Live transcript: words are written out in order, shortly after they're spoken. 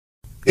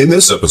In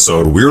this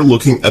episode, we're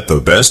looking at the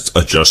best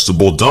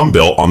adjustable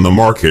dumbbell on the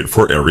market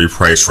for every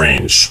price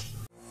range.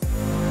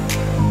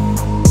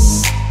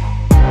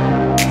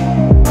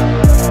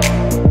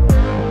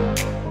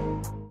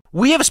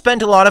 We have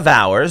spent a lot of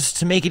hours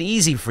to make it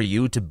easy for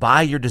you to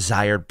buy your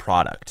desired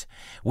product.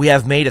 We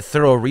have made a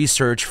thorough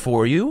research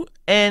for you,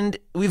 and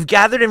we've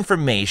gathered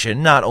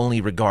information not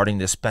only regarding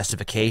the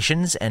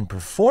specifications and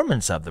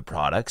performance of the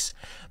products,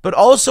 but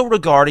also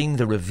regarding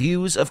the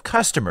reviews of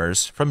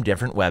customers from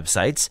different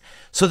websites,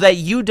 so that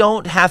you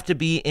don't have to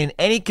be in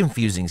any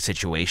confusing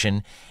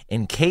situation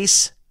in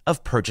case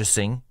of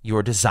purchasing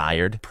your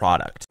desired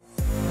product.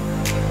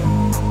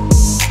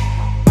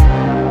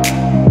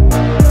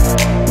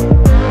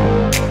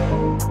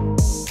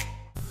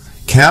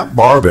 Cap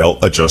Barbell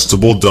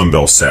Adjustable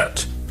Dumbbell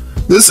Set.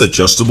 This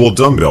adjustable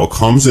dumbbell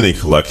comes in a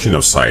collection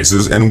of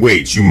sizes and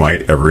weights you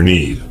might ever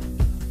need.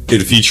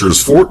 It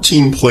features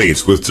 14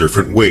 plates with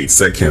different weights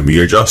that can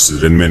be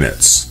adjusted in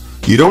minutes.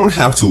 You don't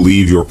have to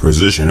leave your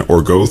position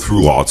or go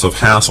through lots of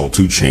hassle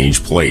to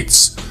change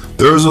plates.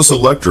 There is a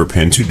selector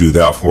pin to do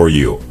that for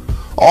you.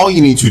 All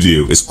you need to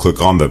do is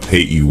click on the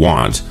plate you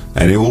want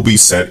and it will be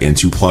set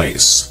into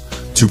place.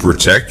 To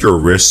protect your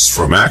wrists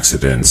from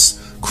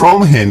accidents,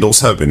 chrome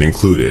handles have been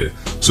included,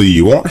 so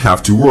you won't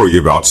have to worry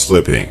about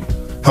slipping.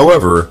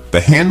 However,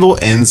 the handle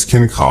ends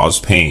can cause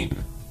pain.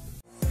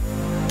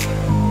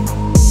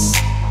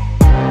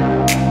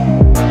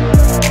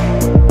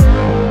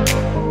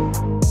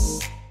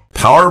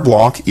 Power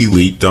Block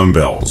Elite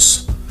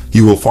Dumbbells.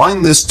 You will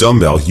find this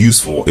dumbbell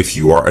useful if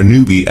you are a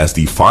newbie, as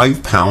the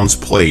 5 pounds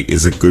plate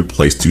is a good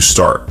place to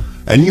start,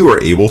 and you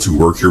are able to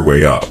work your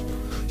way up.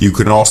 You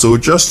can also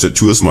adjust it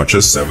to as much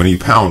as 70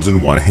 pounds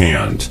in one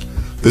hand.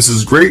 This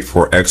is great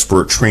for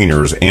expert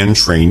trainers and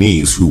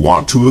trainees who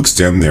want to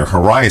extend their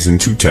horizon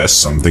to test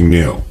something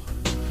new.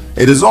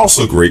 It is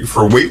also great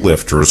for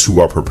weightlifters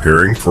who are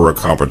preparing for a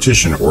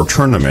competition or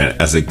tournament,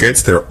 as it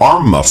gets their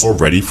arm muscle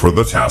ready for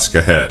the task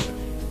ahead.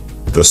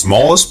 The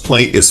smallest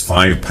plate is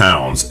 5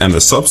 pounds, and the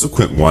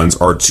subsequent ones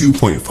are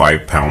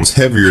 2.5 pounds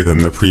heavier than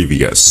the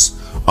previous.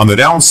 On the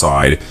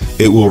downside,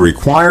 it will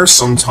require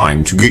some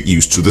time to get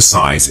used to the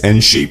size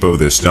and shape of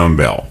this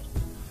dumbbell.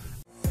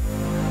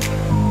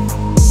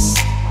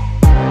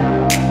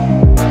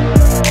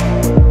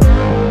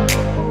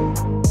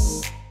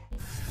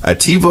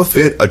 Ativa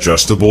Fit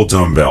Adjustable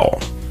Dumbbell.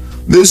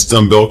 This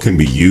dumbbell can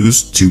be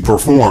used to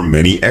perform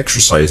many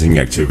exercising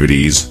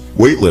activities,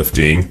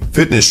 weightlifting,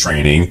 fitness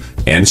training,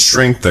 and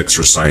strength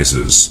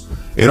exercises.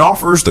 It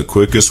offers the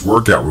quickest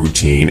workout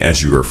routine,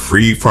 as you are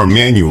free from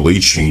manually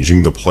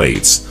changing the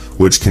plates,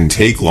 which can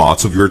take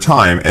lots of your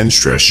time and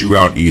stress you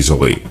out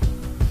easily.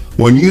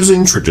 When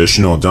using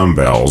traditional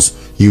dumbbells,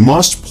 you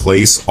must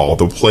place all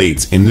the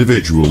plates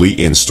individually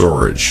in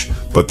storage,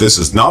 but this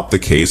is not the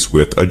case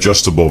with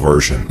adjustable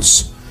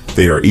versions.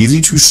 They are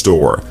easy to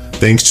store,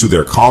 thanks to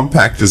their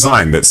compact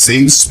design that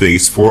saves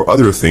space for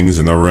other things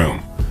in the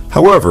room.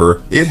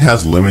 However, it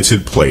has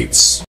limited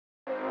plates.